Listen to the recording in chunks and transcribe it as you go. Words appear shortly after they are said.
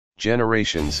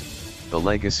Generations, the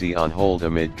legacy on hold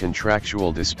amid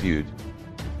contractual dispute.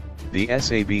 The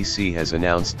SABC has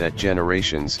announced that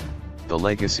Generations, the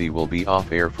legacy will be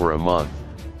off-air for a month,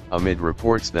 amid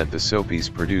reports that the soapie's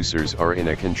producers are in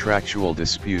a contractual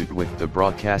dispute with the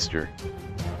broadcaster.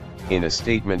 In a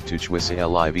statement to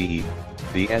TshisaLIVE,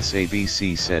 the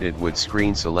SABC said it would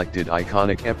screen selected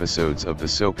iconic episodes of the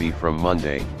soapie from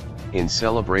Monday, in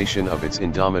celebration of its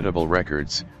indomitable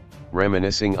records,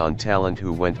 reminiscing on talent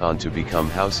who went on to become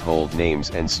household names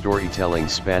and storytelling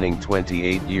spanning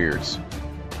 28 years.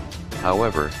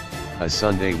 However, a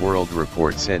Sunday World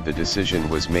report said the decision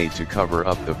was made to cover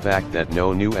up the fact that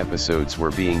no new episodes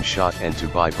were being shot and to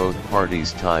buy both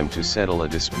parties time to settle a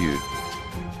dispute.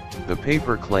 The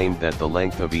paper claimed that the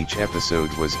length of each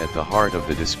episode was at the heart of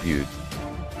the dispute.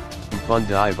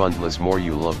 Fundi Bundles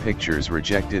Morula Pictures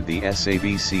rejected the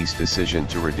SABC's decision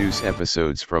to reduce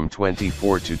episodes from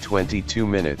 24 to 22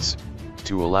 minutes,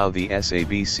 to allow the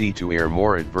SABC to air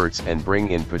more adverts and bring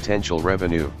in potential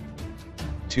revenue.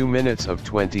 2 minutes of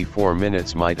 24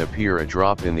 minutes might appear a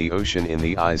drop in the ocean in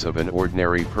the eyes of an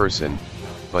ordinary person,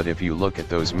 but if you look at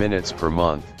those minutes per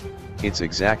month, it's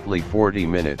exactly 40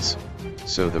 minutes,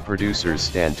 so the producers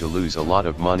stand to lose a lot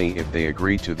of money if they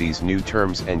agree to these new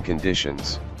terms and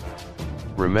conditions.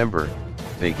 Remember,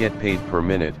 they get paid per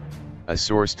minute, a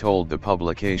source told the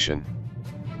publication.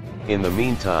 In the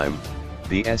meantime,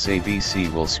 the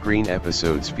SABC will screen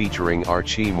episodes featuring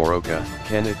Archie Moroka,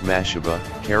 Kenneth Mashaba,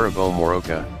 Carabo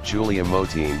Moroka, Julia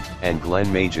Motine, and Glenn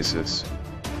Magesis.